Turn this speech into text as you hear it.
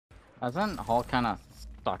Hasn't Hall kind of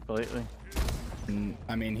stuck lately?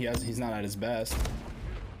 I mean, he's not at his best.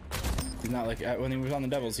 He's not like when he was on the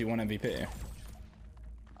Devils, he won MVP.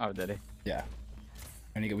 Oh, did he? Yeah.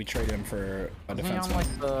 And we traded him for a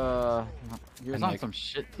defenseman. He was on some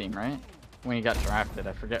shit team, right? When he got drafted,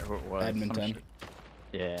 I forget who it was. Edmonton.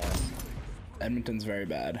 Yeah. Edmonton's very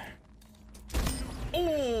bad.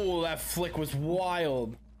 Oh, that flick was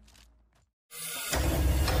wild.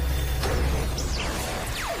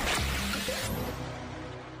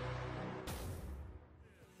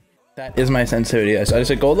 That is my sensitivity. I just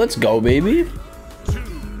said, "Gold, let's go, baby."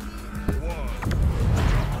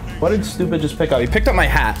 What did Stupid just pick up? He picked up my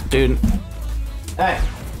hat, dude. Hey.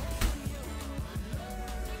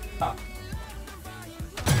 Oh.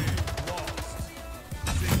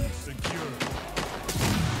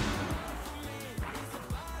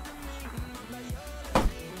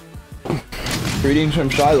 Greetings from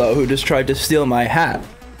Shiloh, who just tried to steal my hat.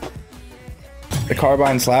 The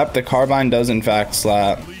carbine slap? The carbine does in fact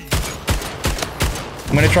slap.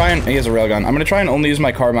 I'm gonna try and... He has a railgun. I'm gonna try and only use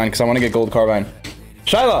my carbine because I want to get gold carbine.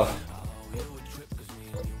 Shiloh!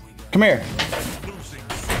 Come here.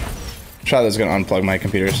 Shiloh's gonna unplug my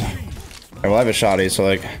computers. Alright, well I have a shotty, so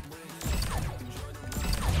like...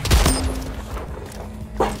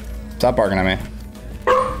 Stop barking at me.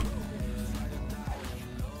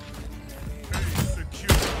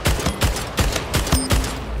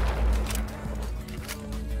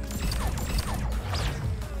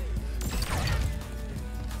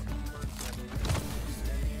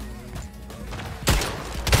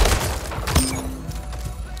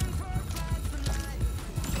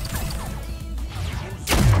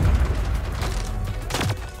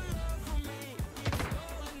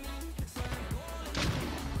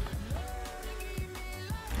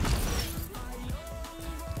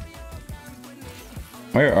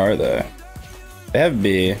 Where are they? They have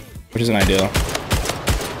B, which isn't ideal.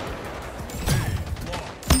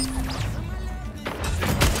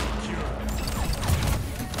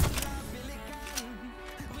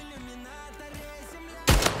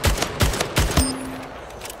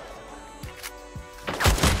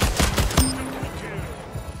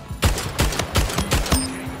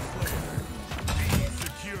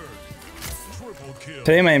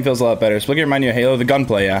 Today my aim feels a lot better. Split remind you of Halo, the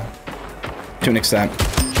gunplay, yeah. To an extent.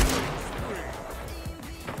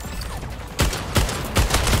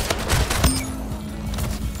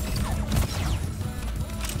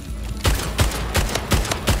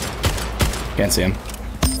 Can't see him.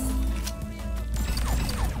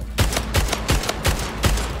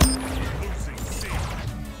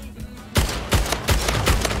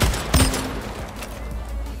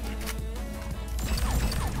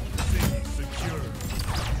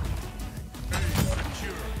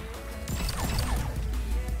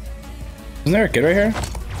 Isn't there a kid right here?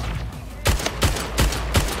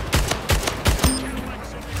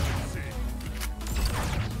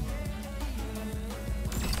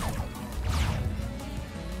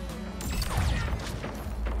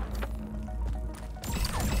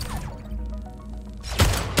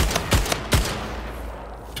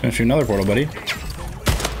 Just gonna shoot another portal, buddy.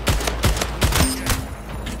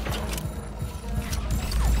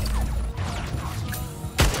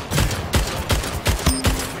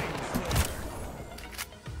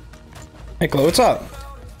 Hey Cloh, what's up?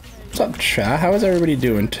 What's up, chat? How is everybody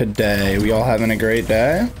doing today? We all having a great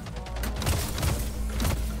day?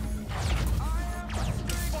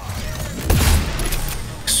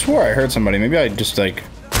 I swore I heard somebody. Maybe I just like...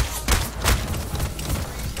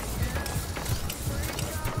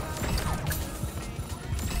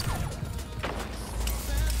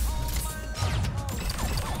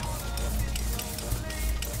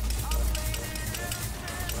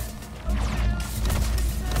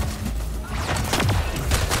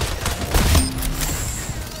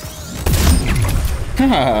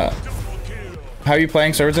 How are you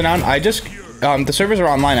playing? Servers are down? I just, the servers are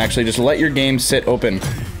online actually. Just let your game sit open.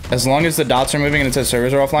 As long as the dots are moving and it says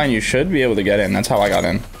servers are offline, you should be able to get in. That's how I got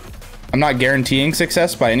in. I'm not guaranteeing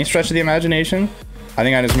success by any stretch of the imagination. I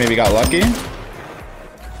think I just maybe got lucky.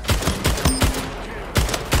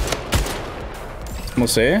 We'll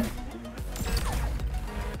see.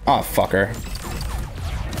 Oh, fucker.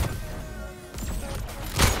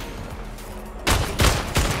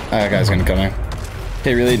 That guy's gonna kill me.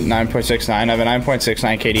 Okay, really, 9.69. I have a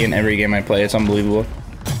 9.69 KD in every game I play. It's unbelievable.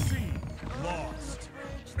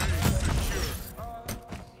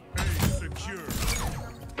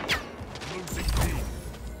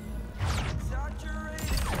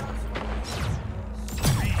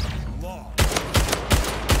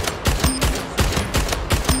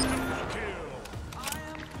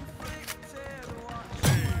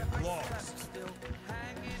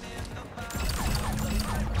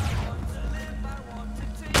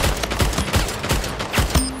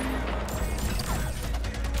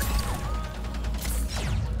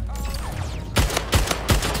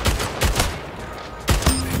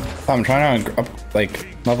 I'm trying to like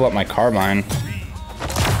level up my carbine.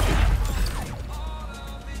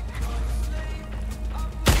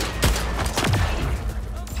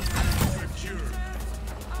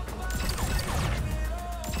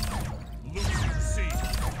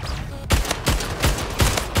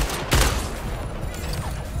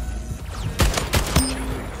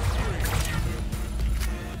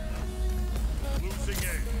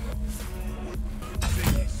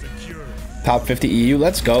 Top 50 EU,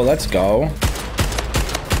 let's go, let's go.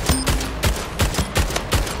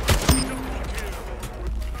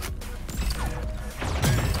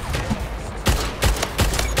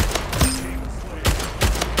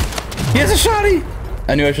 He has a shotty!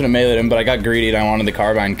 I knew I should have meleeed him, but I got greedy and I wanted the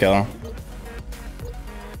carbine kill.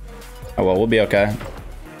 Oh well, we'll be okay.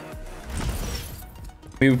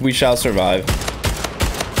 We shall survive.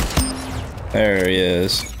 There he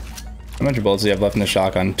is. How much bullets do you have left in the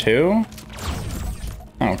shotgun? 2?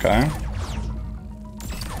 Okay.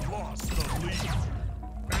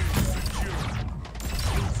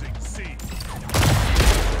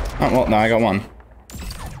 Oh, well, now I got 1.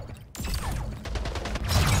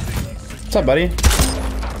 What's up, buddy?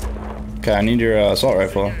 Okay, I need your assault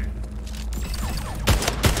rifle.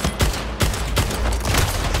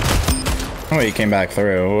 Oh, you came back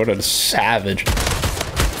through. What a savage.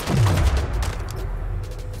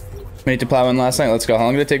 Made to plow in last night. Let's go. How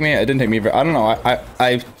long did it take me? It didn't take me. I don't know.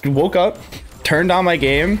 I woke up, turned on my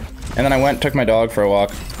game, and then I went and took my dog for a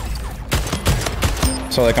walk.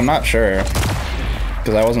 So like I'm not sure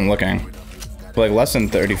because I wasn't looking. But, like less than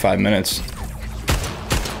 35 minutes.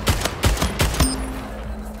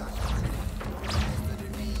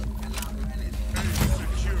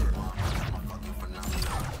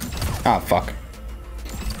 Ah, fuck.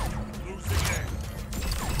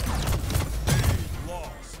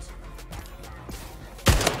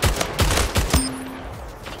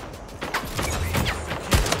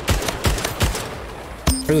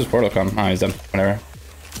 Where's this portal come? Oh, he's done. Whatever.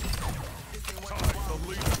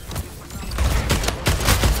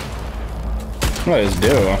 What did I just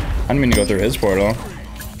do? I didn't mean to go through his portal.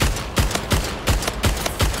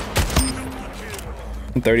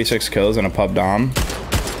 36 kills and a pub dom.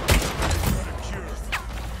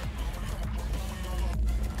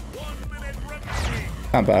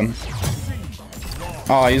 Not bad.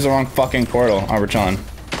 Oh, I used the wrong fucking portal. Oh, we're chilling.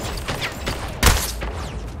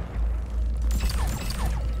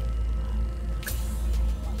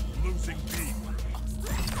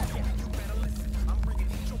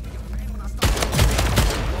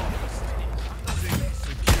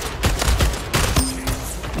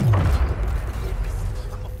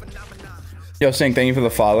 Yo, Sink, thank you for the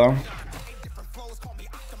follow.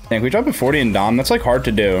 Dang, we dropped a 40 in Dom. That's like hard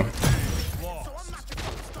to do.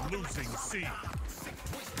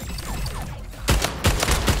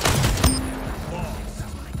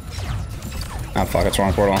 Ah, fuck, it's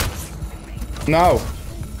wrong portal. No!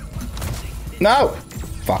 No!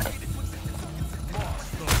 Fuck.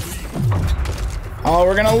 Oh,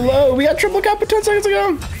 we're gonna load. We got triple cap 10 seconds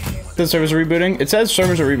ago. The servers are rebooting. It says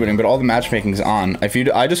servers are rebooting, but all the matchmaking's on. If you,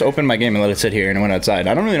 I just opened my game and let it sit here and it went outside.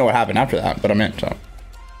 I don't really know what happened after that, but I'm in, so.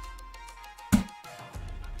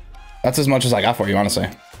 That's as much as I got for you, honestly.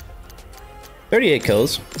 38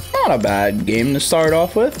 kills. Not a bad game to start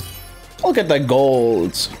off with. Look at the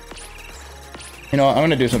golds. You know what? I'm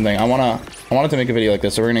gonna do something. I wanted to make a video like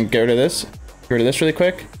this, so we're gonna get rid of this really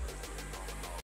quick.